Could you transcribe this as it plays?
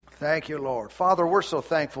Thank you, Lord. Father, we're so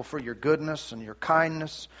thankful for your goodness and your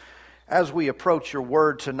kindness. As we approach your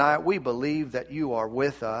word tonight, we believe that you are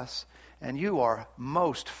with us and you are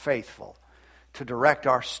most faithful to direct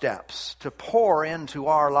our steps, to pour into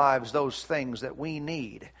our lives those things that we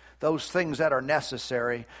need, those things that are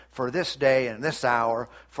necessary for this day and this hour,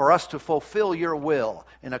 for us to fulfill your will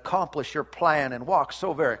and accomplish your plan and walk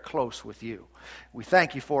so very close with you. We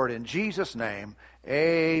thank you for it in Jesus' name.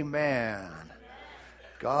 Amen.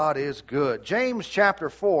 God is good. James chapter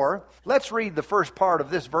 4, let's read the first part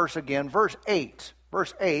of this verse again. Verse 8.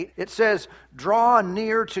 Verse 8, it says, "Draw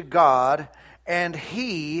near to God, and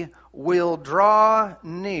He will draw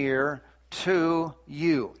near to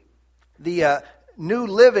you." The New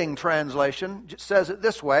Living Translation says it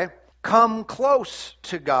this way, "Come close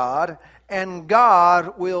to God, and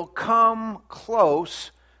God will come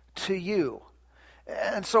close to you."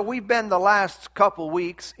 And so we've been the last couple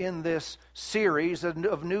weeks in this series of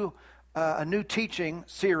a new teaching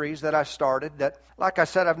series that I started that, like I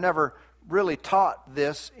said, I've never really taught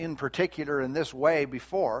this in particular in this way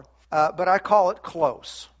before, but I call it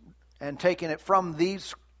Close. And taking it from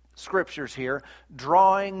these scriptures here,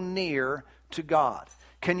 drawing near to God.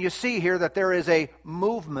 Can you see here that there is a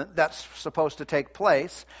movement that's supposed to take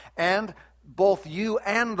place, and both you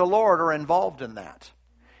and the Lord are involved in that?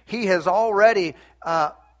 He has already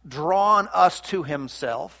drawn us to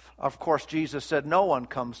Himself. Of course, Jesus said, "No one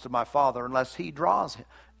comes to my Father unless He draws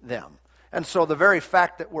them." And so the very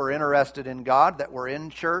fact that we're interested in God, that we're in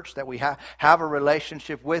church, that we have a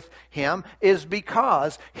relationship with Him, is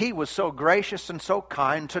because He was so gracious and so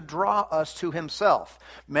kind to draw us to Himself.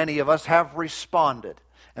 Many of us have responded.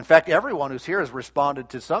 In fact, everyone who's here has responded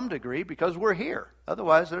to some degree because we're here.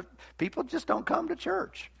 Otherwise, people just don't come to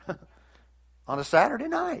church on a Saturday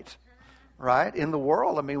night, right? In the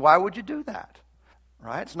world, I mean, why would you do that,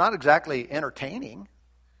 right? It's not exactly entertaining,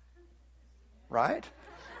 right?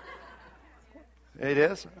 It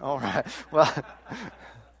is? All right. Well,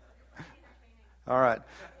 all right.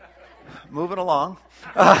 Moving along.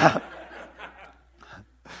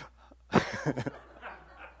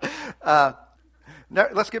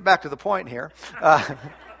 Let's get back to the point here.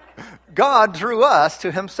 God drew us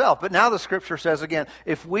to Himself. But now the Scripture says again,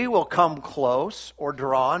 if we will come close or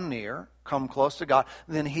draw near, come close to God,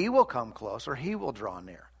 then He will come close or He will draw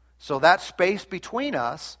near. So that space between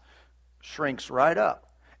us shrinks right up.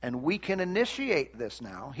 And we can initiate this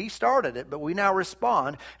now. He started it, but we now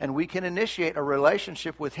respond, and we can initiate a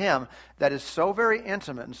relationship with Him that is so very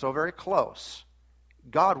intimate and so very close.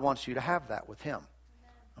 God wants you to have that with Him.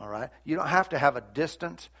 All right? You don't have to have a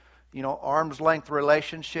distant, arm's length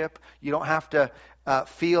relationship. You don't have to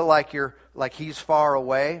feel like He's far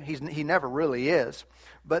away. He never really is.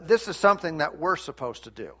 But this is something that we're supposed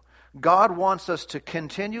to do. God wants us to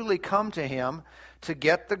continually come to Him to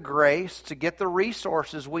get the grace, to get the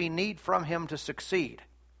resources we need from Him to succeed.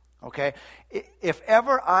 Okay? If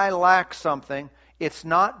ever I lack something, it's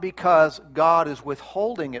not because God is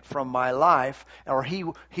withholding it from my life or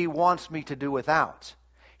He wants me to do without.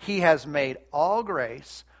 He has made all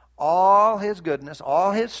grace, all His goodness,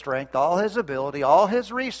 all His strength, all His ability, all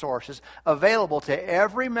His resources available to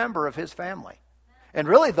every member of His family. And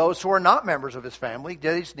really, those who are not members of His family,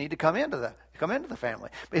 they just need to come into the family.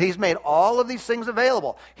 But He's made all of these things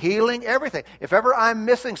available. Healing, everything. If ever I'm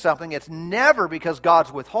missing something, it's never because God's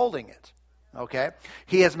withholding it. Okay?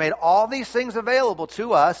 He has made all these things available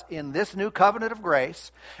to us in this new covenant of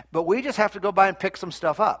grace, but we just have to go by and pick some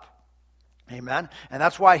stuff up. Amen? And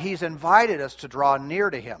that's why He's invited us to draw near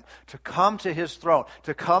to Him, to come to His throne,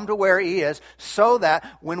 to come to where He is, so that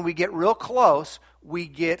when we get real close, we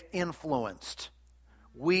get influenced.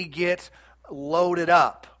 We get loaded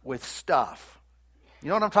up with stuff. You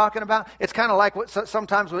know what I'm talking about? It's kind of like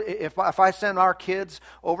sometimes if I send our kids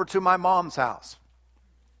over to my mom's house,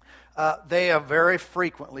 they have very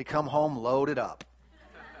frequently come home loaded up.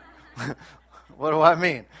 What do I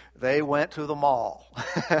mean? They went to the mall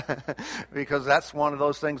because that's one of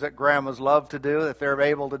those things that grandmas love to do. If they're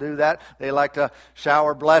able to do that, they like to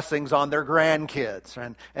shower blessings on their grandkids.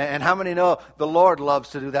 And how many know the Lord loves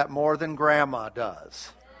to do that more than grandma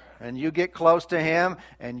does? And you get close to Him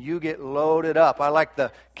and you get loaded up. I like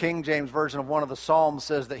the King James Version of one of the Psalms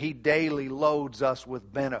says that He daily loads us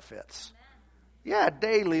with benefits. Yeah,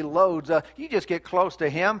 daily loads. You just get close to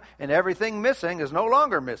Him and everything missing is no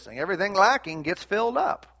longer missing. Everything lacking gets filled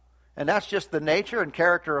up. And that's just the nature and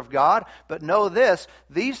character of God. But know this,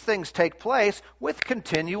 these things take place with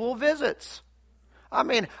continual visits. I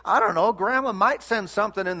mean, I don't know, Grandma might send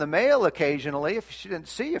something in the mail occasionally if she didn't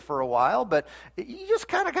see you for a while, but you just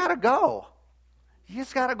kind of got to go. You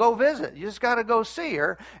just got to go visit. You just got to go see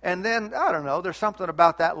her. And then, I don't know, there's something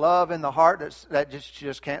about that love in the heart that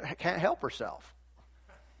just can't help herself.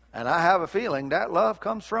 And I have a feeling that love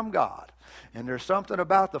comes from God. And there's something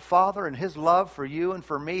about the Father and His love for you and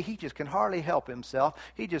for me. He just can hardly help Himself.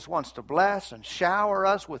 He just wants to bless and shower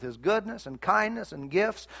us with His goodness and kindness and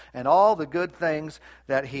gifts and all the good things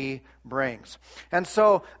that He brings. And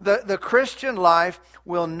so the Christian life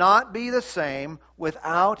will not be the same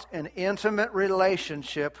without an intimate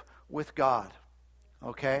relationship with God.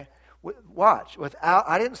 Okay? Watch.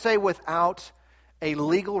 I didn't say without a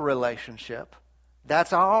legal relationship.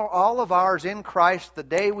 That's all of ours in Christ the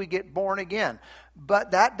day we get born again.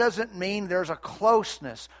 But that doesn't mean there's a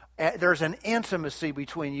closeness. There's an intimacy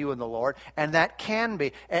between you and the Lord. And that can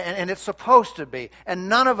be. And it's supposed to be. And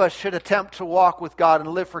none of us should attempt to walk with God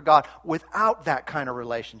and live for God without that kind of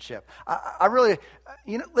relationship. I really,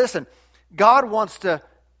 listen, God wants to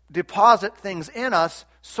deposit things in us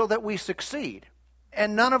so that we succeed.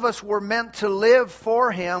 And none of us were meant to live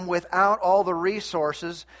for Him without all the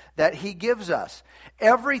resources that He gives us.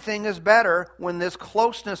 Everything is better when this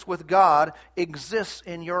closeness with God exists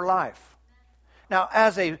in your life. Now,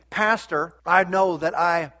 as a pastor, I know that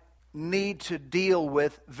I need to deal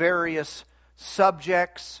with various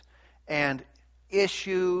subjects and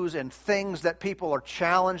issues and things that people are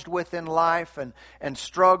challenged with in life and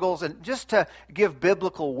struggles, and just to give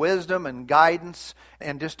biblical wisdom and guidance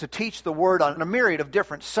and just to teach the Word on a myriad of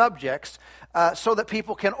different subjects so that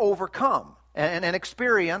people can overcome and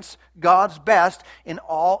experience God's best in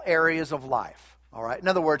all areas of life. All right. In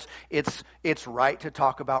other words, it's right to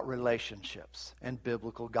talk about relationships and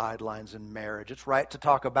biblical guidelines in marriage. It's right to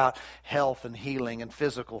talk about health and healing and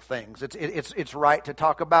physical things. It's right to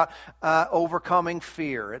talk about overcoming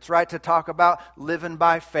fear. It's right to talk about living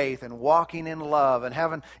by faith and walking in love and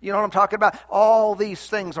having, you know what I'm talking about? All these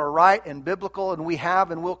things are right and biblical, and we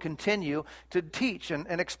have and will continue to teach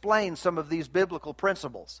and explain some of these biblical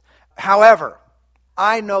principles. However,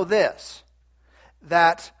 I know this,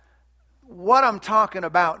 that what I'm talking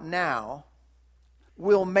about now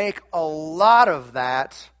will make a lot of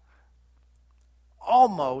that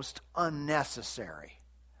almost unnecessary.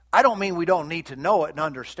 I don't mean we don't need to know it and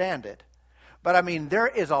understand it, but I mean there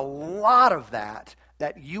is a lot of that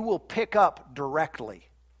you will pick up directly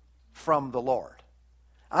from the Lord.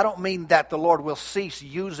 I don't mean that the Lord will cease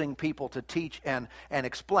using people to teach and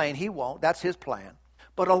explain. He won't. That's His plan.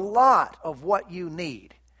 But a lot of what you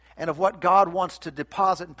need and of what God wants to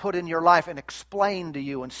deposit and put in your life and explain to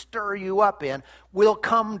you and stir you up in will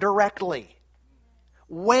come directly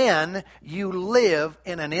when you live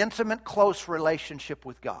in an intimate, close relationship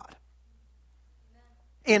with God.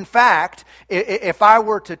 In fact, if I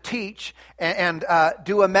were to teach and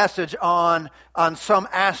do a message on some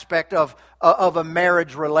aspect of a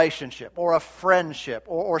marriage relationship or a friendship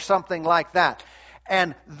or something like that,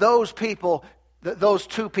 and those people, those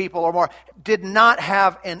two people or more, did not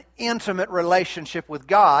have an intimate relationship with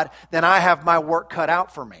God, then I have my work cut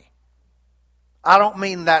out for me. I don't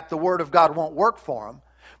mean that the Word of God won't work for them,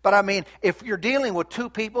 but I mean if you're dealing with two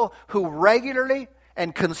people who regularly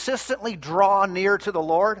and consistently draw near to the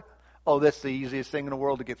Lord, oh, that's the easiest thing in the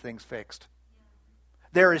world to get things fixed.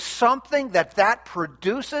 There is something that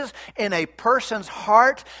produces in a person's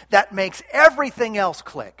heart that makes everything else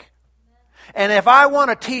click. And if I want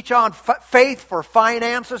to teach on faith for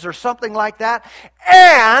finances or something like that,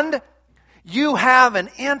 and you have an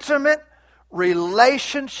intimate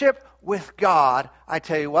relationship with God, I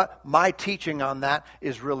tell you what, my teaching on that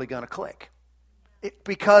is really going to click.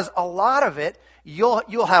 Because a lot of it,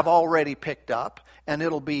 you'll have already picked up, and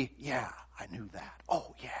it'll be, yeah, I knew that.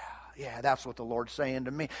 Oh, yeah, that's what the Lord's saying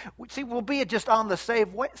to me. See, we'll be just on the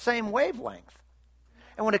same wavelength.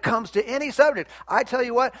 And when it comes to any subject, I tell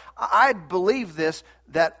you what, I believe this,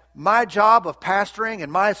 that my job of pastoring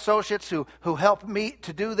and my associates who help me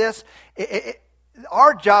to do this,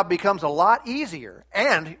 our job becomes a lot easier.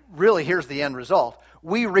 And really, here's the end result.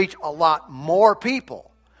 We reach a lot more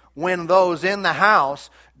people when those in the house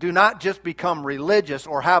do not just become religious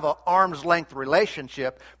or have an arm's length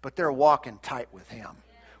relationship, but they're walking tight with Him.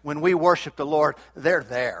 When we worship the Lord, they're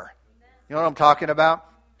there. You know what I'm talking about?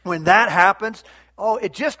 When that happens, oh,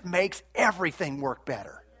 it just makes everything work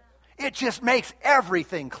better. It just makes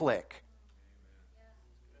everything click.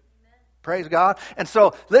 Praise God. And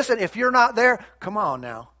so, listen, if you're not there, come on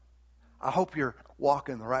now. I hope you're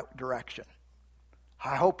walking the right direction.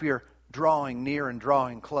 I hope you're drawing near and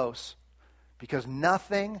drawing close. Because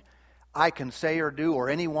nothing I can say or do, or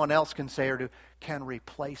anyone else can say or do, can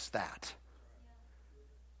replace that.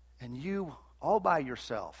 And you, all by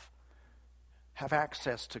yourself, have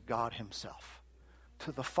access to God Himself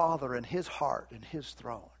to the Father and His heart and His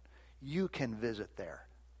throne, you can visit there.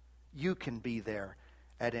 You can be there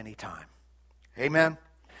at any time. Amen?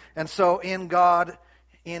 And so in God,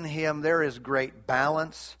 in Him, there is great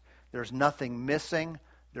balance. There's nothing missing.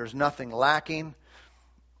 There's nothing lacking.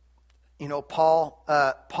 You know,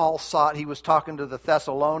 Paul sought, he was talking to the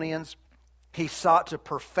Thessalonians, he sought to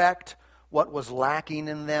perfect what was lacking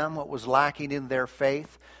in them, what was lacking in their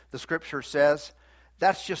faith. The Scripture says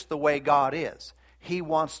that's just the way God is. He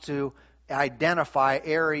wants to identify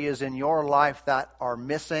areas in your life that are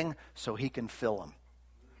missing so He can fill them.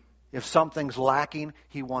 If something's lacking,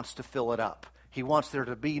 He wants to fill it up. He wants there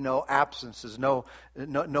to be no absences, no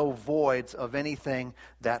voids of anything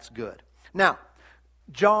that's good. Now,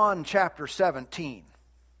 John chapter 17.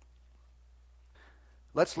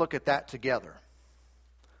 Let's look at that together.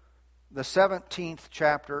 The 17th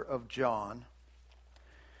chapter of John.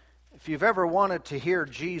 If you've ever wanted to hear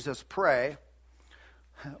Jesus pray,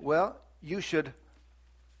 well, you should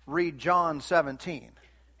read John 17.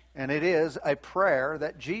 And it is a prayer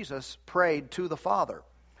that Jesus prayed to the Father.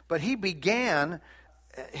 But He began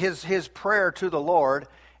his prayer to the Lord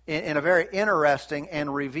in a very interesting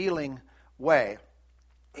and revealing way.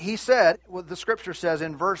 He said, what the Scripture says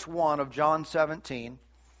in verse 1 of John 17,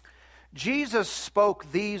 Jesus spoke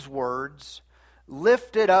these words,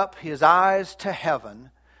 lifted up His eyes to heaven,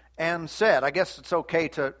 and said, I guess it's okay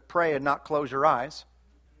to pray and not close your eyes.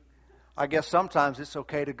 I guess sometimes it's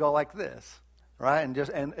okay to go like this, right?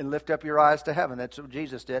 And lift up your eyes to heaven. That's what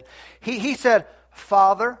Jesus did. He said,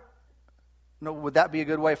 Father. No, would that be a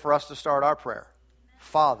good way for us to start our prayer?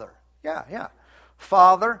 Father. Yeah.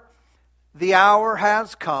 Father, the hour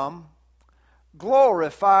has come.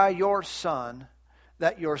 Glorify your Son,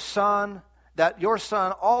 that your Son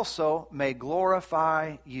also may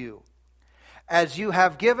glorify you, as you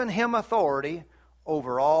have given Him authority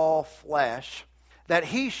over all flesh, that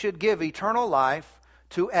He should give eternal life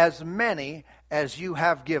to as many as you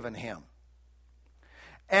have given Him.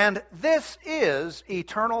 And this is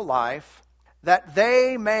eternal life, that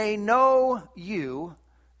they may know you,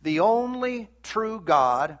 the only true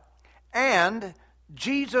God, and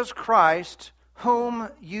Jesus Christ, whom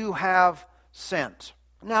you have sent.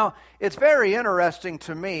 Now, it's very interesting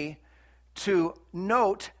to me to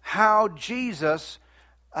note how Jesus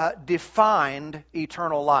defined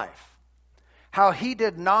eternal life. How He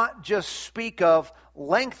did not just speak of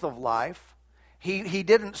length of life. He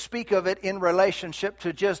didn't speak of it in relationship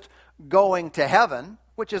to just going to heaven,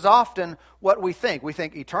 which is often what we think. We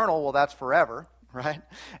think eternal, well, that's forever, right?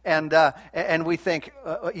 And we think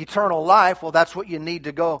eternal life, well, that's what you need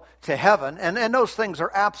to go to heaven. And those things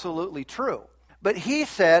are absolutely true. But He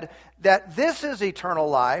said that this is eternal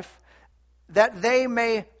life, that they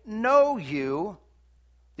may know you,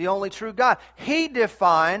 the only true God. He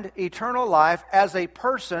defined eternal life as a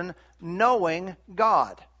person knowing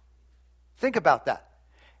God. Think about that.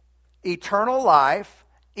 Eternal life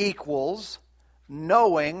equals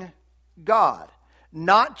knowing God.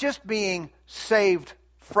 Not just being saved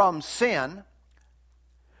from sin,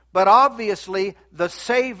 but obviously the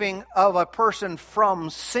saving of a person from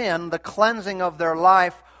sin, the cleansing of their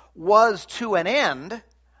life, was to an end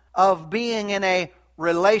of being in a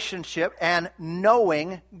relationship and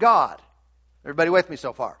knowing God. Everybody with me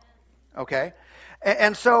so far? Okay?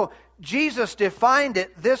 And so Jesus defined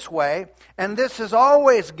it this way, and this has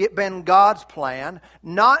always been God's plan,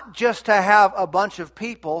 not just to have a bunch of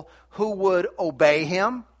people who would obey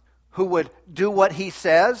Him, who would do what He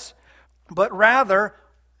says, but rather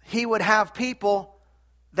He would have people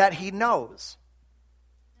that He knows,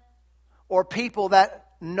 or people that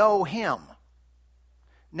know Him.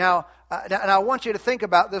 Now, and I want you to think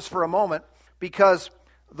about this for a moment, because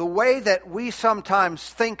the way that we sometimes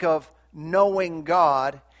think of knowing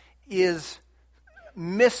God is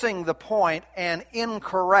missing the point and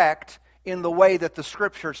incorrect in the way that the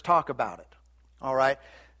Scriptures talk about it. All right?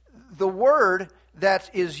 The word that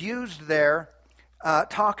is used there,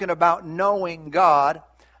 talking about knowing God,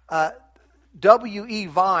 W.E.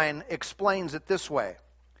 Vine explains it this way.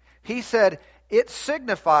 He said, it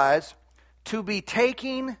signifies to be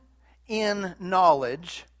taking in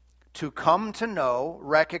knowledge, to come to know,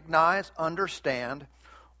 recognize, understand,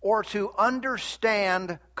 or to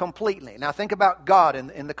understand completely. Now think about God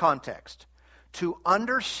in the context. To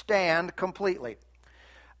understand completely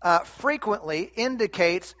frequently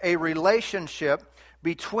indicates a relationship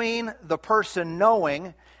between the person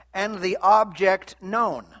knowing and the object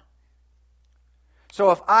known. So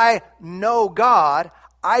if I know God,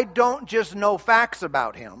 I don't just know facts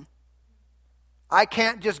about Him. I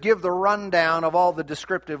can't just give the rundown of all the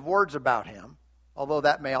descriptive words about Him, although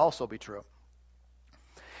that may also be true.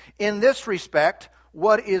 In this respect,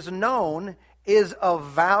 what is known is of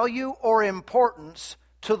value or importance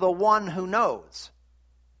to the one who knows.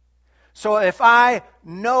 So if I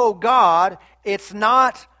know God, it's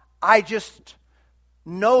not I just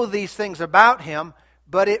know these things about Him,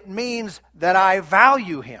 but it means that I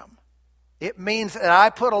value Him. It means that I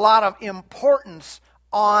put a lot of importance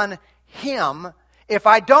on Him. If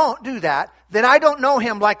I don't do that, then I don't know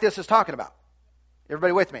Him like this is talking about.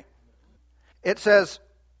 Everybody with me? It says,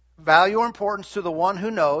 value or importance to the one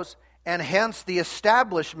who knows, and hence the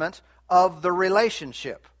establishment of the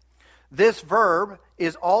relationship. This verb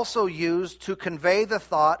is also used to convey the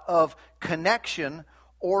thought of connection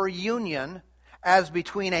or union as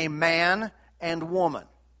between a man and woman.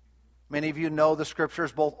 Many of you know the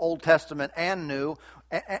Scriptures, both Old Testament and New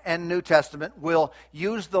Testament, will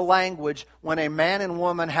use the language when a man and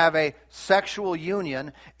woman have a sexual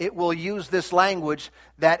union. It will use this language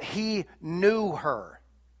that he knew her.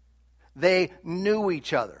 They knew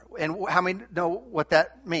each other. And how many know what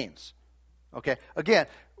that means? Okay, again,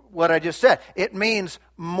 what I just said. It means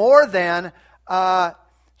more than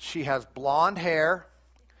she has blonde hair,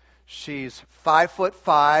 she's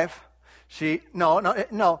 5'5".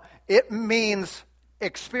 No. It means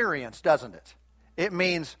experience, doesn't it? It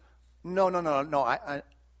means no.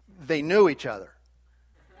 They knew each other.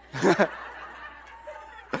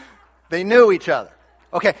 They knew each other.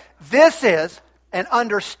 Okay, this is an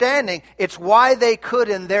understanding. It's why they could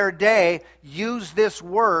in their day use this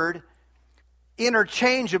word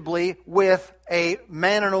interchangeably with a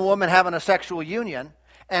man and a woman having a sexual union,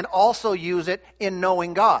 and also use it in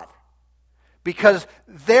knowing God. Because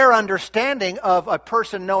their understanding of a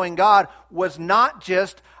person knowing God was not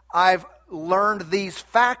just, I've learned these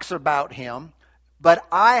facts about Him, but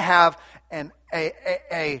I have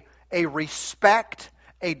a respect,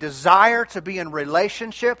 a desire to be in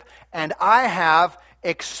relationship, and I have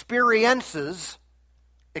experiential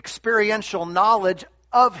knowledge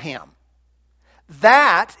of Him.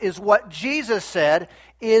 That is what Jesus said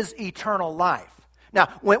is eternal life. Now,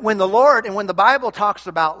 when the Lord and when the Bible talks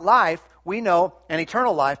about life, we know an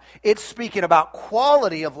eternal life, it's speaking about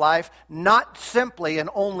quality of life, not simply and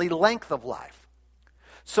only length of life.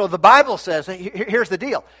 So the Bible says, here's the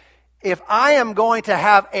deal. If I am going to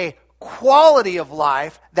have a quality of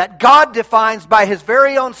life that God defines by His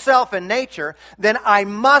very own self and nature, then I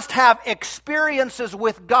must have experiences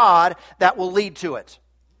with God that will lead to it.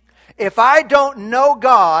 If I don't know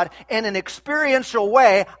God in an experiential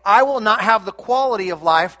way, I will not have the quality of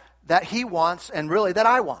life that He wants and really that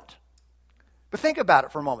I want. But think about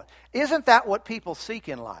it for a moment. Isn't that what people seek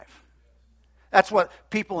in life? That's what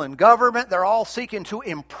people in government, they're all seeking to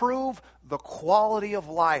improve the quality of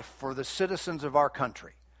life for the citizens of our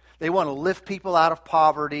country. They want to lift people out of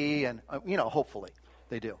poverty and, hopefully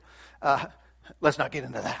they do. Let's not get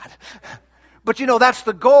into that. But that's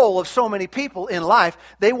the goal of so many people in life.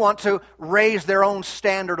 They want to raise their own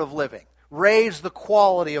standard of living, raise the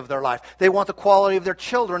quality of their life. They want the quality of their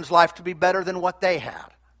children's life to be better than what they had.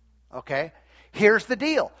 Okay? Here's the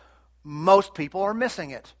deal. Most people are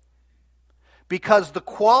missing it. Because the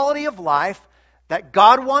quality of life that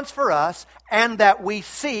God wants for us and that we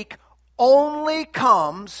seek only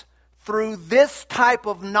comes through this type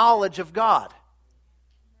of knowledge of God.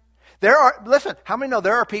 Listen, how many know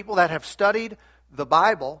there are people that have studied the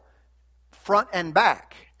Bible front and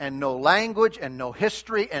back and know language and know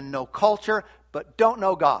history and know culture, but don't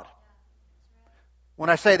know God? When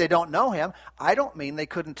I say they don't know Him, I don't mean they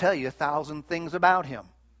couldn't tell you 1,000 things about Him.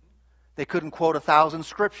 They couldn't quote 1,000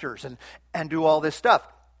 scriptures and do all this stuff.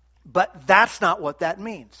 But that's not what that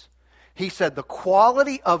means. He said the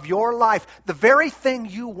quality of your life, the very thing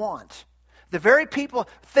you want, the very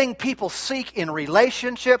thing people seek in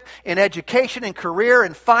relationship, in education, in career,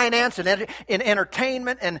 in finance, in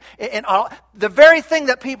entertainment, and all, the very thing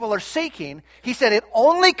that people are seeking, He said it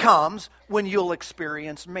only comes when you'll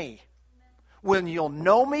experience me. When you'll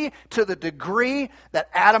know me to the degree that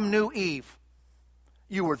Adam knew Eve.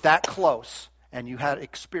 You were that close and you had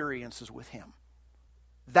experiences with Him.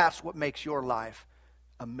 That's what makes your life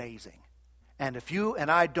amazing. And if you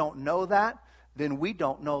and I don't know that, then we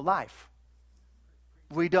don't know life.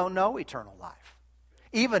 We don't know eternal life.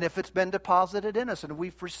 Even if it's been deposited in us and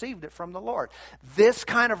we've received it from the Lord. This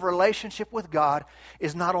kind of relationship with God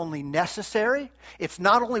is not only necessary, it's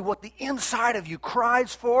not only what the inside of you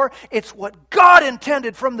cries for, it's what God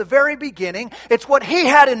intended from the very beginning. It's what He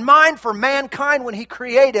had in mind for mankind when He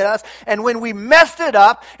created us. And when we messed it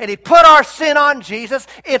up and He put our sin on Jesus,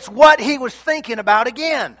 it's what He was thinking about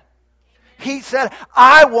again. He said,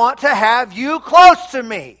 I want to have you close to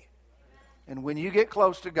me. And when you get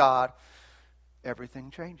close to God, everything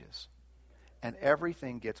changes. And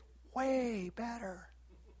everything gets way better.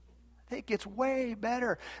 It gets way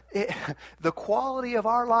better. The quality of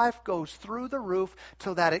our life goes through the roof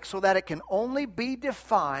so that it can only be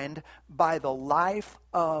defined by the life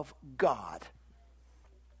of God.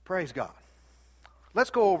 Praise God. Let's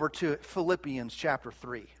go over to Philippians chapter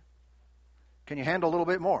 3. Can you handle a little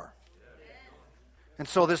bit more? And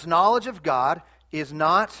so this knowledge of God is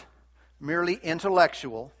not merely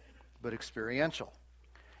intellectual, but experiential.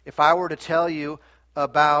 If I were to tell you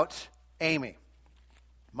about Amy,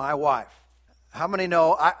 my wife, how many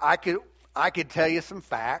know I could tell you some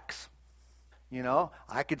facts? You know,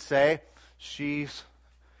 I could say she's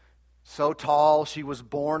so tall, she was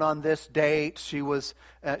born on this date,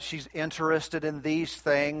 she's interested in these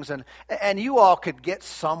things, and you all could get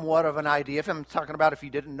somewhat of an idea. If I'm talking about if you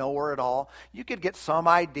didn't know her at all, you could get some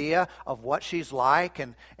idea of what she's like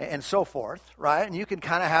and so forth, right? And you can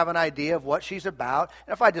kind of have an idea of what she's about.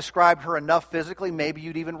 And if I described her enough physically, maybe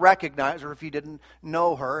you'd even recognize her if you didn't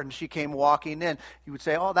know her and she came walking in. You would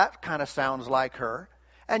say, oh, that kind of sounds like her.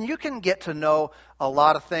 And you can get to know a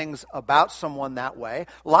lot of things about someone that way.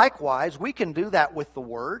 Likewise, we can do that with the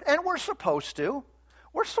Word, and we're supposed to.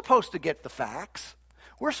 We're supposed to get the facts.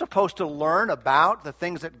 We're supposed to learn about the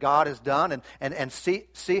things that God has done and see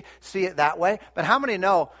it that way. But how many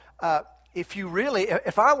know,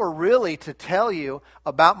 if I were really to tell you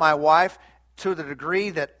about my wife to the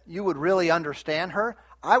degree that you would really understand her,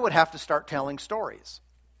 I would have to start telling stories.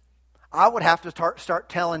 I would have to start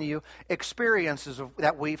telling you experiences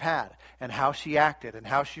that we've had and how she acted and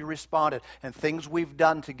how she responded and things we've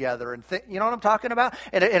done together. And you know what I'm talking about?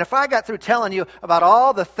 And if I got through telling you about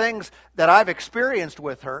all the things that I've experienced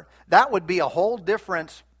with her, that would be a whole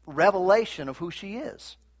different revelation of who she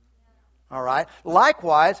is. All right?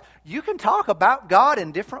 Likewise, you can talk about God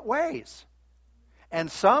in different ways.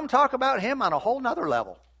 And some talk about Him on a whole nother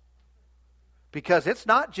level. Because it's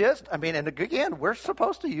not just, and again, we're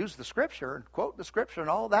supposed to use the Scripture and quote the Scripture and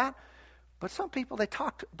all that. But some people, they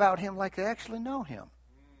talk about Him like they actually know Him.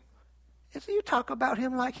 You talk about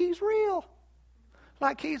Him like He's real.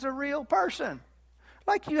 Like He's a real person.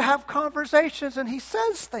 Like you have conversations and He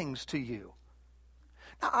says things to you.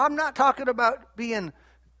 Now, I'm not talking about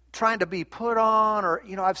trying to be put on or,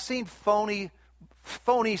 I've seen phony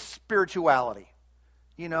spirituality.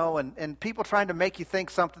 And people trying to make you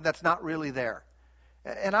think something that's not really there.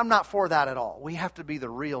 And I'm not for that at all. We have to be the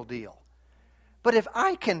real deal. But if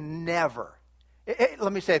I can never,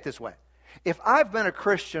 let me say it this way. If I've been a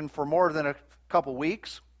Christian for more than a couple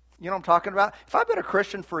weeks, you know what I'm talking about? If I've been a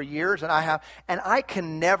Christian for years and I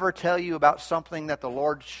can never tell you about something that the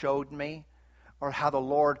Lord showed me, or how the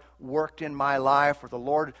Lord worked in my life, or the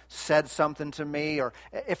Lord said something to me, or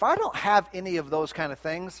if I don't have any of those kind of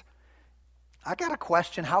things, I got to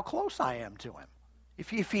question how close I am to Him.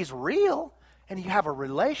 If He's real and you have a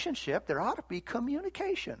relationship, there ought to be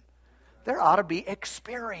communication. There ought to be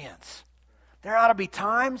experience. There ought to be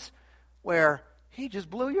times where He just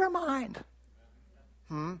blew your mind.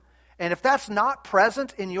 And if that's not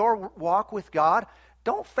present in your walk with God,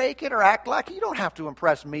 don't fake it or act like you don't have to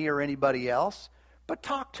impress me or anybody else, but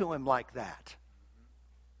talk to Him like that.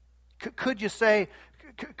 Could you say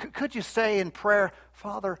in prayer,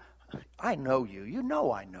 Father, I know you. You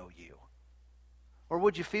know I know you. Or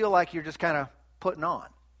would you feel like you're just kind of putting on?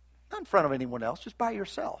 Not in front of anyone else, just by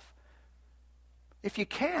yourself. If you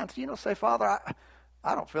can't, say, Father,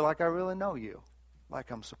 I don't feel like I really know you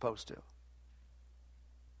like I'm supposed to.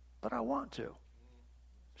 But I want to.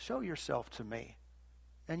 Show yourself to me.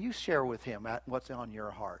 And you share with Him what's on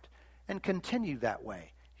your heart. And continue that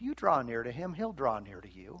way. You draw near to Him, He'll draw near to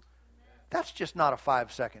you. That's just not a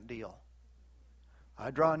 5-second deal. I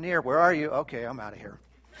draw near. Where are you? Okay, I'm out of here.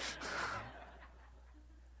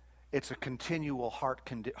 It's a continual heart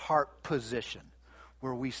position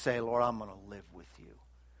where we say, Lord, I'm going to live with you.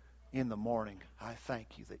 In the morning, I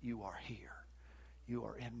thank you that you are here. You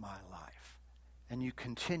are in my life. And you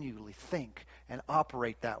continually think and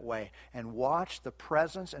operate that way and watch the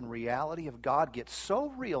presence and reality of God get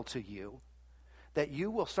so real to you that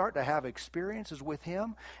you will start to have experiences with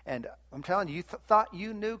Him. And I'm telling you, thought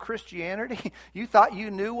you knew Christianity? You thought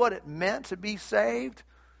you knew what it meant to be saved?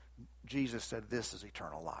 Jesus said, this is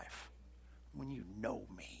eternal life. When you know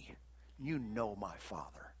me, you know my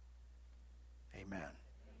Father. Amen.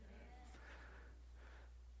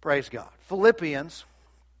 Praise God. Philippians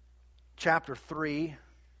chapter 3,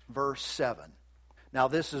 verse 7. Now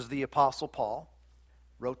this is the Apostle Paul,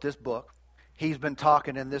 wrote this book. He's been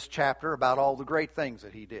talking in this chapter about all the great things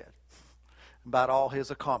that he did, about all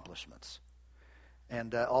his accomplishments,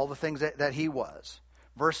 and all the things that he was.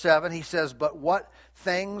 Verse 7, he says, but what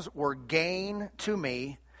things were gain to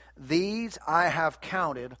me, these I have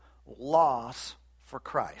counted loss for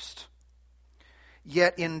Christ.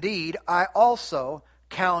 Yet indeed, I also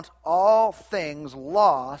count all things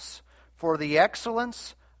loss for the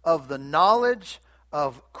excellence of the knowledge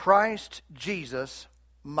of Christ Jesus,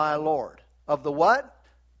 my Lord. Of the what?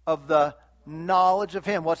 Of the knowledge of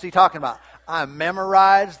Him. What's he talking about? I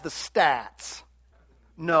memorized the stats.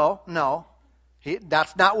 No.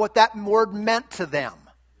 That's not what that word meant to them.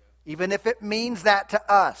 Even if it means that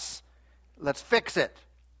to us. Let's fix it.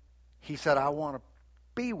 He said, I want to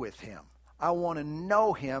be with Him. I want to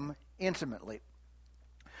know Him intimately.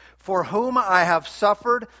 For whom I have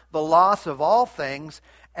suffered the loss of all things,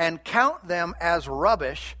 and count them as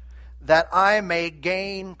rubbish, that I may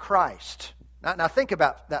gain Christ. Now think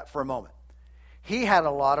about that for a moment. He had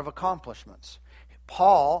a lot of accomplishments.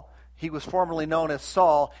 Paul, he was formerly known as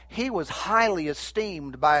Saul, he was highly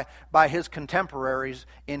esteemed by his contemporaries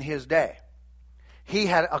in his day. He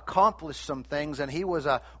had accomplished some things, and he was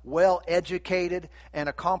a well-educated and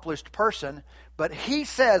accomplished person. But he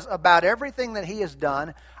says about everything that he has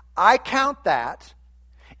done, I count that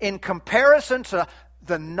in comparison to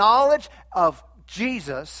the knowledge of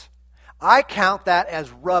Jesus, I count that as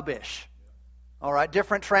rubbish. All right,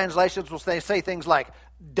 different translations will say things like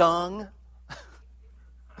dung.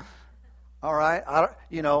 All right,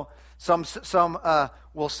 some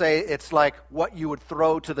will say it's like what you would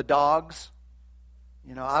throw to the dogs.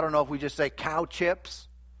 I don't know if we just say cow chips,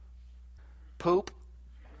 poop.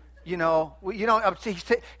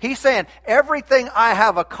 He's saying everything I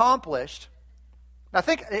have accomplished. Now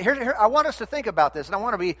here I want us to think about this, and I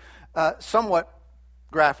want to be somewhat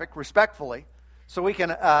graphic, respectfully, so we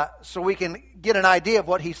can get an idea of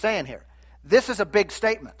what he's saying here. This is a big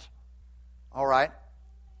statement. All right.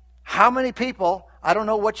 How many people? I don't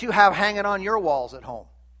know what you have hanging on your walls at home.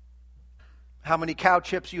 How many cow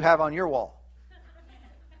chips you have on your wall?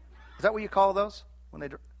 Is that what you call those? When they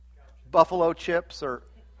buffalo chips or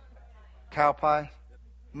cow pie?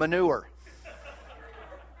 Manure.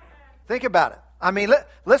 Think about it. I mean,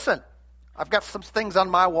 listen. I've got some things on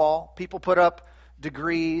my wall. People put up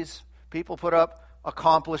degrees. People put up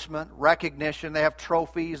accomplishment, recognition. They have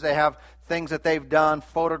trophies. They have things that they've done,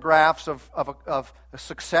 photographs of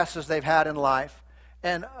successes they've had in life.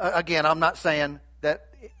 And again, I'm not saying that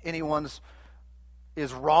anyone's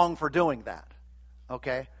is wrong for doing that.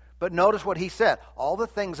 Okay? But notice what he said. All the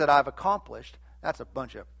things that I've accomplished, that's a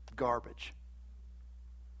bunch of garbage.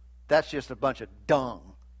 That's just a bunch of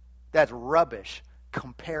dung. That's rubbish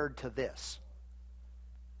compared to this.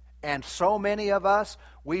 And so many of us,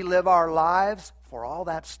 we live our lives for all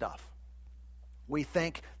that stuff. We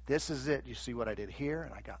think, this is it. You see what I did here,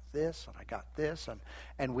 and I got this, and I got this,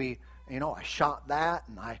 and we, I shot that,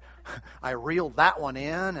 and I reeled that one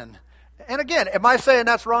in, and again, am I saying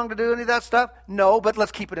that's wrong to do any of that stuff? No, but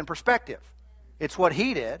let's keep it in perspective. It's what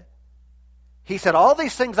he did. He said, all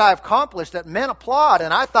these things I've accomplished that men applaud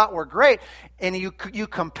and I thought were great, and you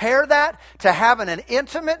compare that to having an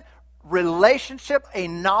intimate relationship, a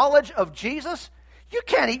knowledge of Jesus, you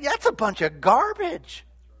can't eat. That's a bunch of garbage.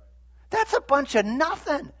 That's a bunch of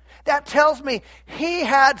nothing. That tells me he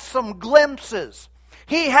had some glimpses.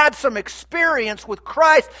 He had some experience with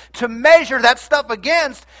Christ to measure that stuff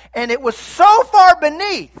against, and it was so far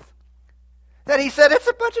beneath that he said, it's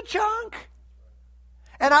a bunch of junk.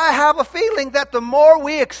 And I have a feeling that the more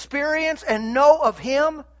we experience and know of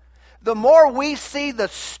Him, the more we see the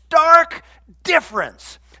stark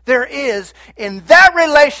difference there is in that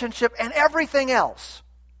relationship and everything else.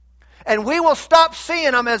 And we will stop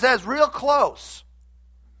seeing them as real close.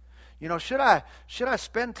 Should I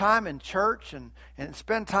spend time in church and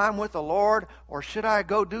spend time with the Lord, or should I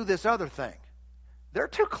go do this other thing? They're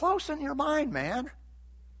too close in your mind, man.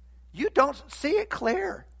 You don't see it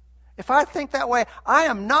clear. If I think that way, I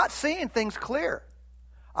am not seeing things clear.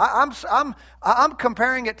 I'm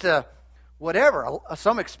comparing it to whatever,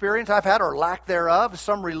 some experience I've had or lack thereof,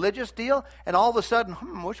 some religious deal, and all of a sudden,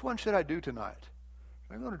 which one should I do tonight?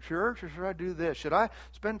 Should I go to church or should I do this? Should I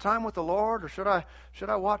spend time with the Lord or should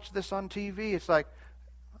I watch this on TV? It's like,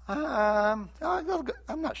 I'm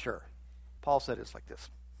not sure. Paul said it's like this.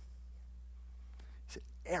 He said,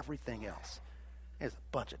 everything else is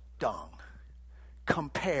a bunch of dung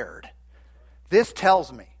compared. This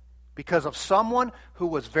tells me, because of someone who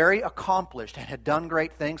was very accomplished and had done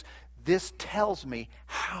great things, this tells me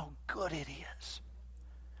how good it is.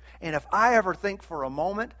 And if I ever think for a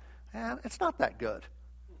moment, it's not that good,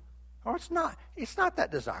 or it's not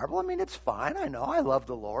that desirable. I mean, it's fine. I know I love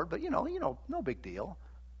the Lord, but no big deal.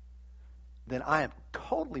 Then I am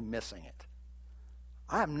totally missing it.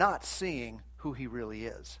 I am not seeing who He really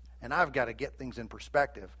is, and I've got to get things in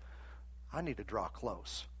perspective. I need to draw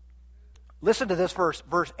close. Listen to this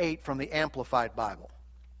verse 8 from the Amplified Bible.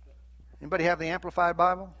 Anybody have the Amplified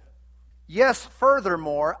Bible? Yes,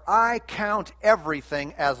 furthermore, I count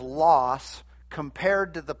everything as loss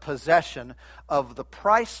compared to the possession of the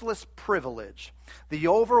priceless privilege, the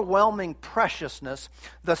overwhelming preciousness,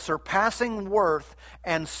 the surpassing worth,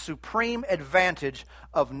 and supreme advantage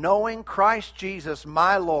of knowing Christ Jesus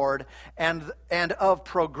my Lord, and of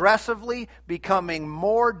progressively becoming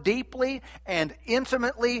more deeply and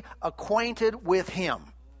intimately acquainted with Him,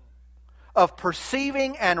 of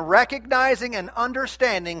perceiving and recognizing and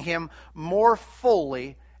understanding Him more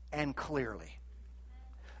fully and clearly.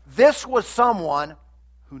 This was someone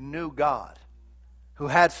who knew God, who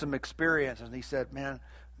had some experience, and he said, man,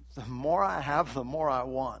 the more I have, the more I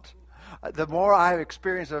want. The more I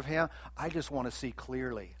experience of Him, I just want to see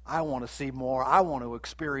clearly. I want to see more. I want to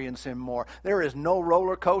experience Him more. There is no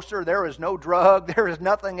roller coaster. There is no drug. There is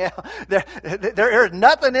nothing else. There is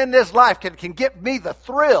nothing in this life can give me the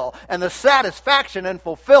thrill and the satisfaction and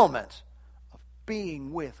fulfillment of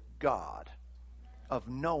being with God, of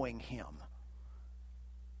knowing Him.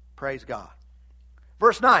 Praise God.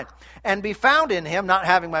 Verse 9, and be found in Him, not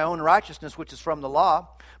having my own righteousness, which is from the law,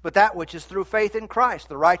 but that which is through faith in Christ,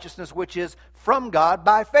 the righteousness which is from God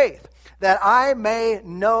by faith, that I may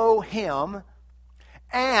know Him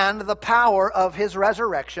and the power of His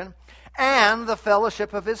resurrection and the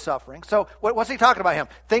fellowship of His suffering. So what's he talking about Him?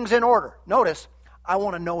 Things in order. Notice, I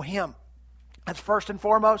want to know Him. That's first and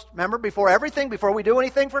foremost. Remember, before everything, before we do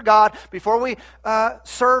anything for God, before we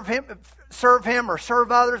serve Him or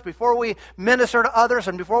serve others, before we minister to others,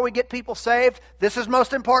 and before we get people saved, this is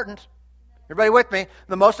most important. Everybody with me?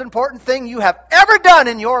 The most important thing you have ever done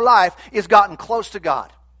in your life is gotten close to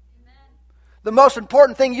God. Amen. The most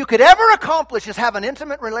important thing you could ever accomplish is have an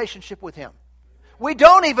intimate relationship with Him. We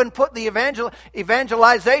don't even put the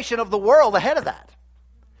evangelization of the world ahead of that.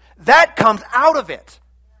 That comes out of it.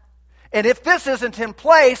 And if this isn't in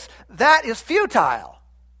place, that is futile.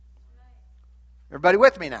 Everybody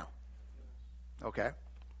with me now? Okay.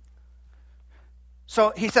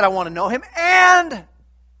 So he said, I want to know Him and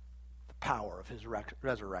the power of His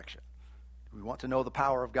resurrection. Do we want to know the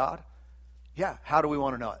power of God? Yeah. How do we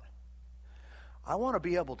want to know it? I want to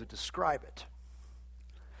be able to describe it,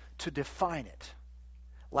 to define it,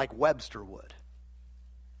 like Webster would.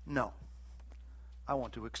 No. I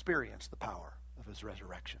want to experience the power of His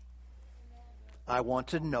resurrection. I want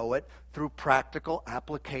to know it through practical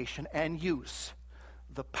application and use.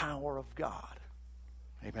 The power of God.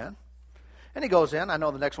 Amen? And he goes in. I know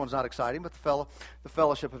the next one's not exciting, but the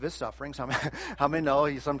fellowship of His sufferings. How many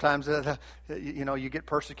know sometimes you get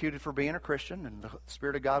persecuted for being a Christian, and the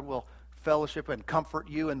Spirit of God will fellowship and comfort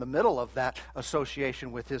you in the middle of that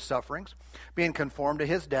association with His sufferings, being conformed to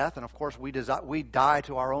His death. And of course we die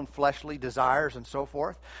to our own fleshly desires and so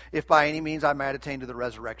forth, if by any means I might attain to the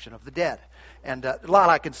resurrection of the dead. And a lot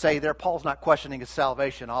I could say there. Paul's not questioning his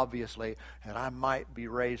salvation, obviously, and I might be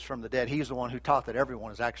raised from the dead. He's the one who taught that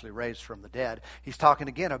everyone is actually raised from the dead. He's talking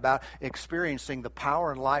again about experiencing the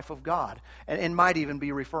power and life of God, and might even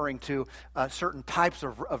be referring to certain types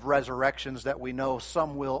of resurrections that we know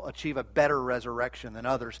some will achieve a better resurrection than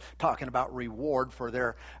others, talking about reward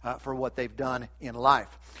for what they've done in life.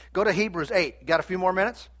 Go to Hebrews 8. You got a few more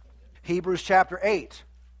minutes? Hebrews chapter 8.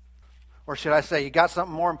 Or should I say, you got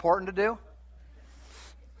something more important to do?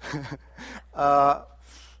 I'm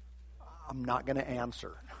not going to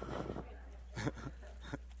answer.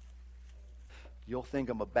 You'll think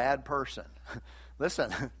I'm a bad person.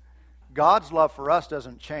 Listen, God's love for us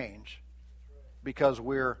doesn't change because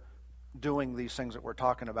we're doing these things that we're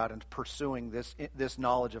talking about and pursuing this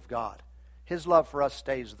knowledge of God. His love for us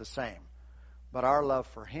stays the same, but our love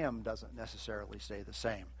for Him doesn't necessarily stay the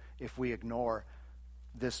same if we ignore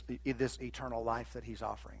this eternal life that He's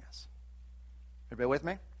offering us. Everybody with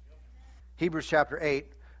me? Hebrews chapter 8,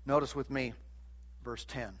 notice with me verse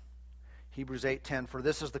 10. Hebrews 8:10, for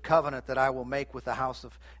this is the covenant that I will make with the house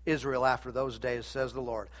of Israel after those days, says the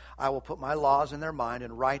Lord. I will put my laws in their mind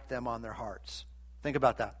and write them on their hearts. Think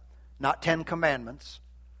about that. Not 10 commandments,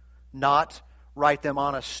 not write them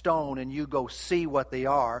on a stone and you go see what they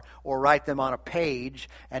are, or write them on a page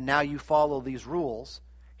and now you follow these rules.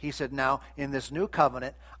 He said, now in this new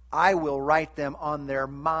covenant, I will write them on their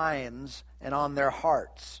minds and on their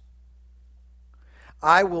hearts.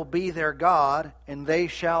 I will be their God, and they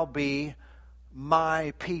shall be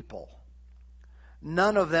my people.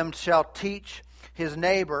 None of them shall teach his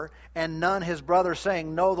neighbor, and none his brother,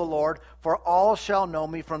 saying, know the Lord, for all shall know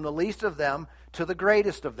me, from the least of them to the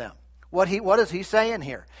greatest of them. What is he saying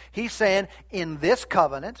here? He's saying, in this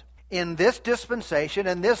covenant, in this dispensation,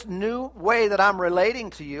 in this new way that I'm relating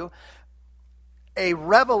to you, a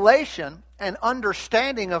revelation and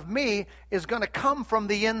understanding of me is going to come from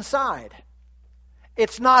the inside.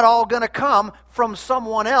 It's not all going to come from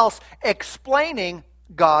someone else explaining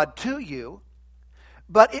God to you,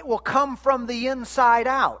 but it will come from the inside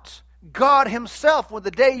out. God Himself, when the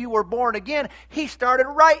day you were born again, He started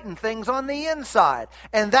writing things on the inside.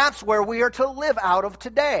 And that's where we are to live out of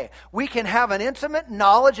today. We can have an intimate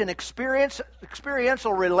knowledge and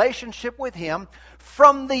experiential relationship with Him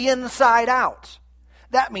from the inside out.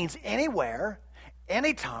 That means anywhere,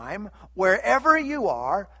 anytime, wherever you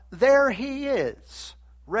are, there He is,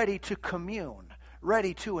 ready to commune,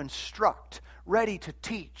 ready to instruct, ready to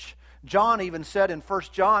teach. John even said in 1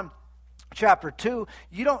 John chapter 2,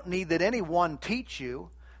 you don't need that anyone teach you,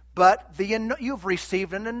 but you've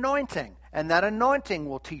received an anointing, and that anointing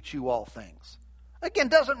will teach you all things. Again,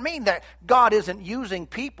 doesn't mean that God isn't using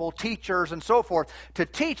people, teachers and so forth, to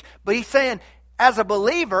teach, but He's saying, as a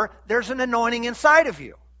believer, there's an anointing inside of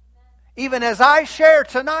you. Even as I share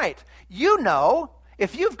tonight, you know,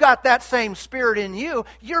 if you've got that same Spirit in you,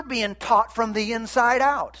 you're being taught from the inside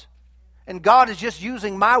out. And God is just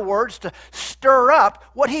using my words to stir up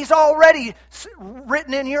what He's already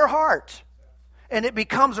written in your heart. And it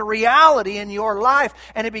becomes a reality in your life,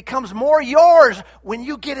 and it becomes more yours when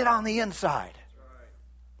you get it on the inside.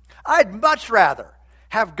 I'd much rather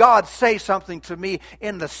have God say something to me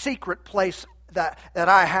in the secret place that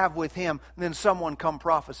I have with Him than someone come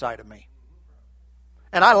prophesy to me.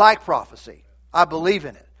 And I like prophecy. I believe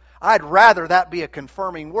in it. I'd rather that be a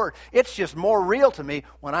confirming word. It's just more real to me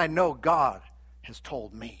when I know God has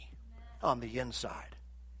told me on the inside.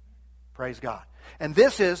 Praise God. And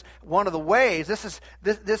this is one of the ways, this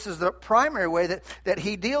is the primary way that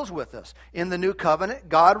He deals with us. In the new covenant,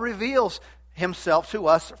 God reveals Himself to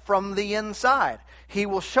us from the inside. He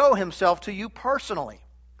will show Himself to you personally.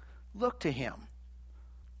 Look to Him,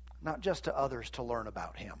 not just to others to learn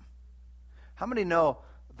about Him. How many know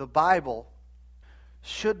the Bible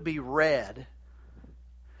should be read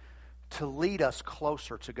to lead us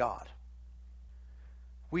closer to God?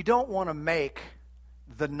 We don't want to make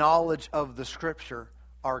the knowledge of the Scripture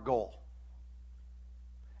our goal.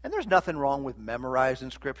 And there's nothing wrong with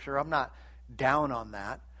memorizing Scripture. I'm not down on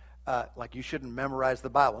that. Like you shouldn't memorize the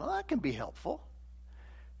Bible. Well, that can be helpful.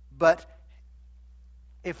 But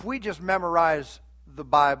if we just memorize the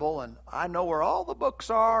Bible and I know where all the books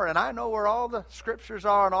are and I know where all the Scriptures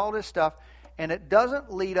are and all this stuff, and it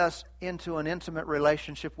doesn't lead us into an intimate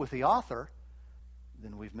relationship with the author,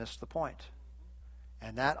 then we've missed the point.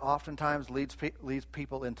 And that oftentimes leads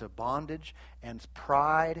people into bondage and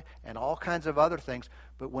pride and all kinds of other things.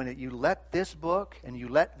 But when you let this book and you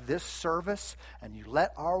let this service and you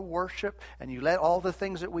let our worship and you let all the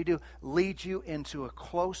things that we do lead you into a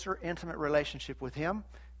closer, intimate relationship with Him,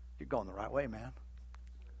 you're going the right way, man.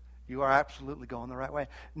 You are absolutely going the right way.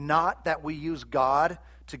 Not that we use God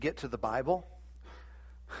to get to the Bible.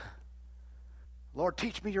 Lord,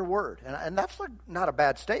 teach me your word. And that's not a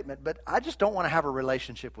bad statement, but I just don't want to have a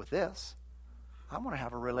relationship with this. I want to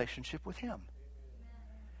have a relationship with Him.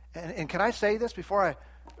 And can I say this before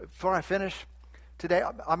I finish today?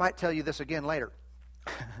 I might tell you this again later.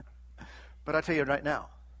 But I tell you right now,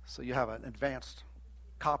 so you have an advanced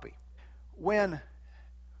copy.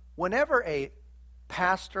 Whenever a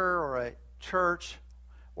pastor or a church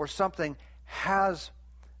or something has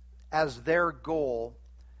as their goal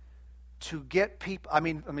to get people, let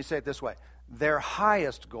me say it this way. Their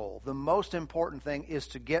highest goal, the most important thing, is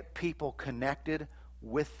to get people connected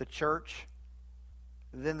with the church,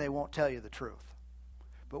 then they won't tell you the truth.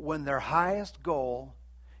 But when their highest goal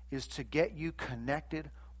is to get you connected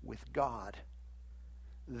with God,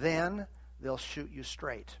 then they'll shoot you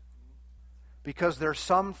straight. Because there's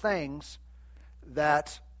some things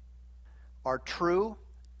that are true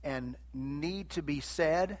and need to be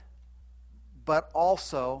said, but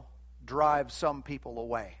also drive some people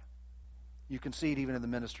away. You can see it even in the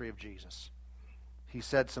ministry of Jesus. He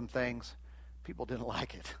said some things, people didn't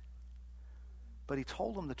like it. But He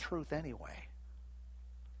told them the truth anyway.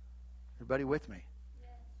 Everybody with me? Yes.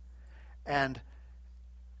 And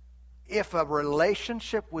if a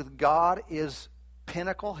relationship with God is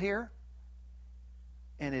pinnacle here,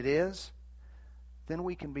 and it is, then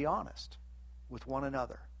we can be honest with one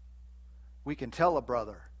another. We can tell a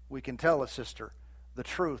brother, we can tell a sister the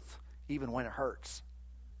truth even when it hurts.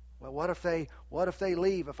 Well, what if they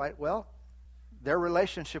leave? Their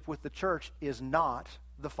relationship with the church is not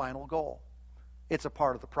the final goal. It's a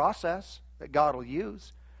part of the process that God will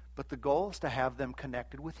use, but the goal is to have them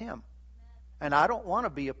connected with Him. And I don't want to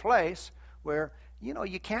be a place where,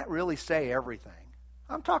 you can't really say everything.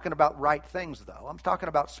 I'm talking about right things, though. I'm talking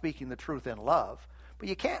about speaking the truth in love. But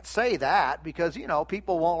you can't say that because,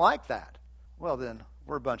 people won't like that. Well, then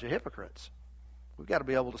we're a bunch of hypocrites. We've got to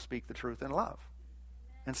be able to speak the truth in love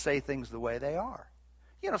and say things the way they are.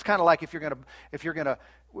 It's kind of like if you're going to,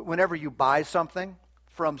 whenever you buy something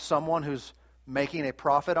from someone who's making a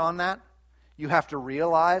profit on that, you have to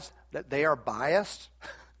realize that they are biased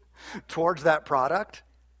towards that product.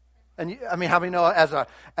 And how many know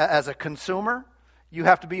as a consumer, you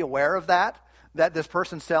have to be aware of that this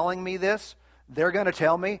person selling me this, they're going to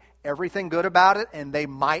tell me everything good about it, and they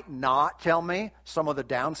might not tell me some of the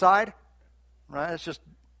downside. Right? It's just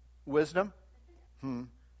wisdom. And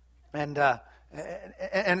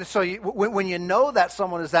so when you know that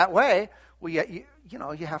someone is that way, well, you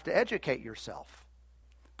have to educate yourself.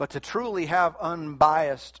 But to truly have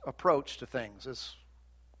unbiased approach to things is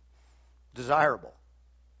desirable.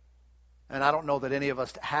 And I don't know that any of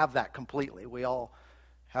us have that completely. We all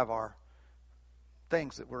have our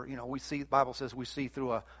things that we see. The Bible says we see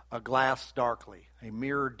through a glass darkly, a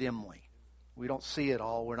mirror dimly. We don't see it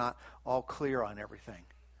all. We're not all clear on everything.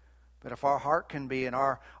 But if our heart can be, and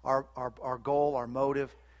our goal, our motive,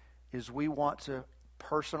 is we want to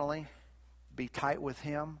personally be tight with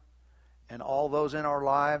Him, and all those in our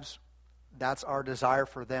lives, that's our desire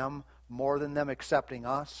for them, more than them accepting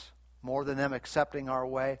us, more than them accepting our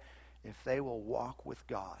way, if they will walk with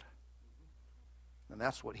God. And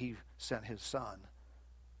that's what He sent His Son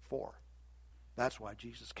for. That's why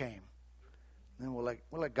Jesus came. And then we'll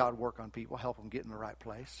let God work on people, help them get in the right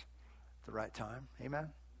place at the right time. Amen?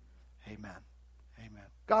 Amen. Amen.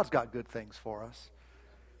 God's got good things for us.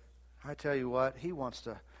 I tell you what, He wants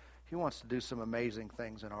to do some amazing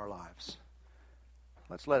things in our lives.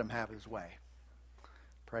 Let's let Him have His way.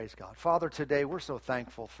 Praise God. Father, today we're so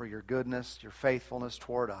thankful for Your goodness, Your faithfulness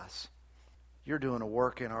toward us. You're doing a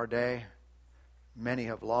work in our day many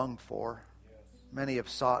have longed for, many have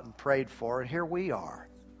sought and prayed for, and here we are.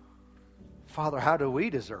 Father, how do we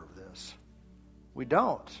deserve this? We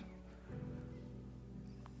don't.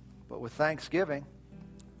 But with thanksgiving,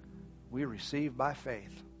 we receive by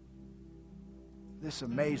faith this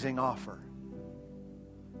amazing offer.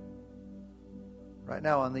 Right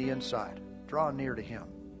now on the inside, draw near to Him.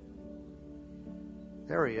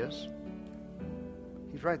 There He is.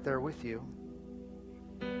 He's right there with you.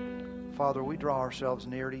 Father, we draw ourselves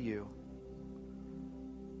near to You.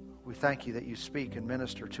 We thank You that You speak and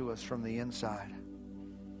minister to us from the inside.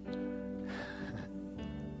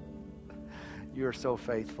 You are so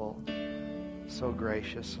faithful, so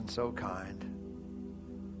gracious, and so kind.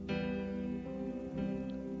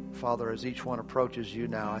 Father, as each one approaches You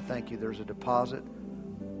now, I thank You there's a deposit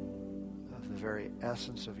of the very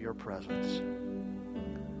essence of Your presence.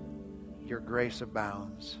 Your grace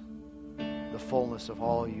abounds. The fullness of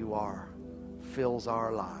all You are fills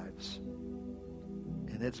our lives.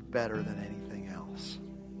 And it's better than anything else.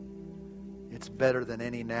 It's better than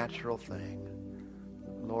any natural thing.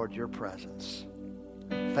 Lord, Your presence.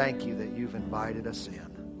 Thank You that You've invited us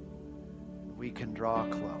in. We can draw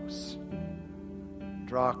close.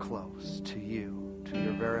 Draw close to You, to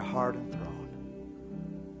Your very heart and throne.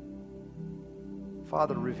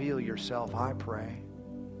 Father, reveal Yourself, I pray,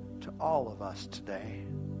 to all of us today.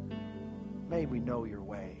 May we know Your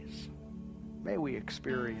ways. May we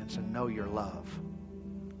experience and know Your love.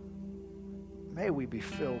 May we be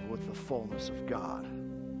filled with the fullness of God.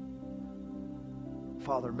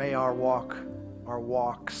 Father, may our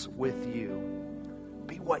walks with You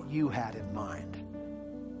be what You had in mind,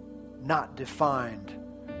 not defined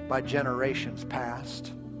by generations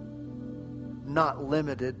past, not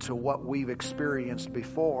limited to what we've experienced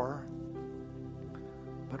before.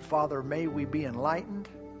 But Father, may we be enlightened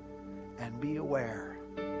and be aware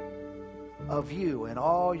of You and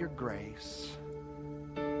all Your grace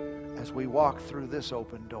as we walk through this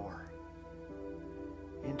open door.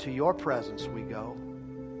 Into Your presence we go,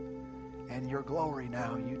 and Your glory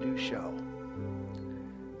now You do show.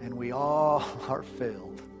 And we all are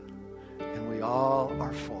filled, and we all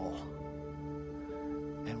are full,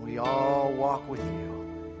 and we all walk with You.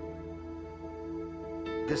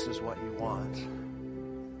 This is what You want,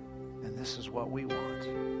 and this is what we want.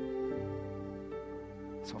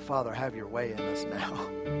 So, Father, have Your way in us now.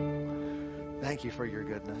 Thank You for Your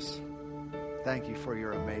goodness. Thank You for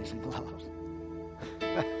Your amazing love.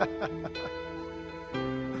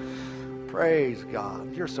 Praise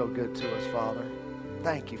God. You're so good to us, Father.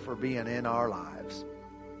 Thank You for being in our lives.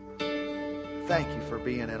 Thank You for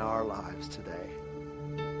being in our lives today.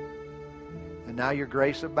 And now Your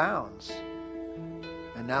grace abounds.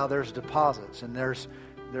 And now there's deposits, and there's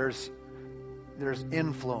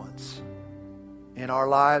influence in our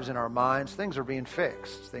lives, in our minds. Things are being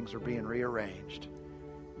fixed. Things are being rearranged.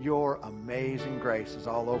 Your amazing grace is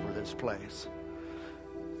all over this place.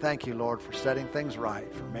 Thank you, Lord, for setting things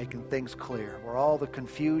right, for making things clear. Where all the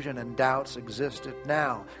confusion and doubts existed,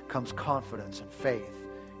 now comes confidence and faith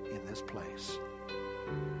in this place.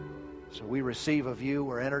 So we receive of you,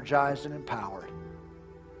 we're energized and empowered.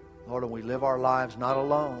 Lord, and we live our lives not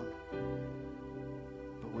alone,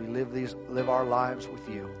 but we live our lives with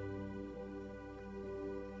you.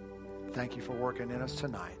 Thank you for working in us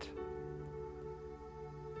tonight.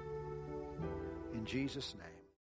 In Jesus' name.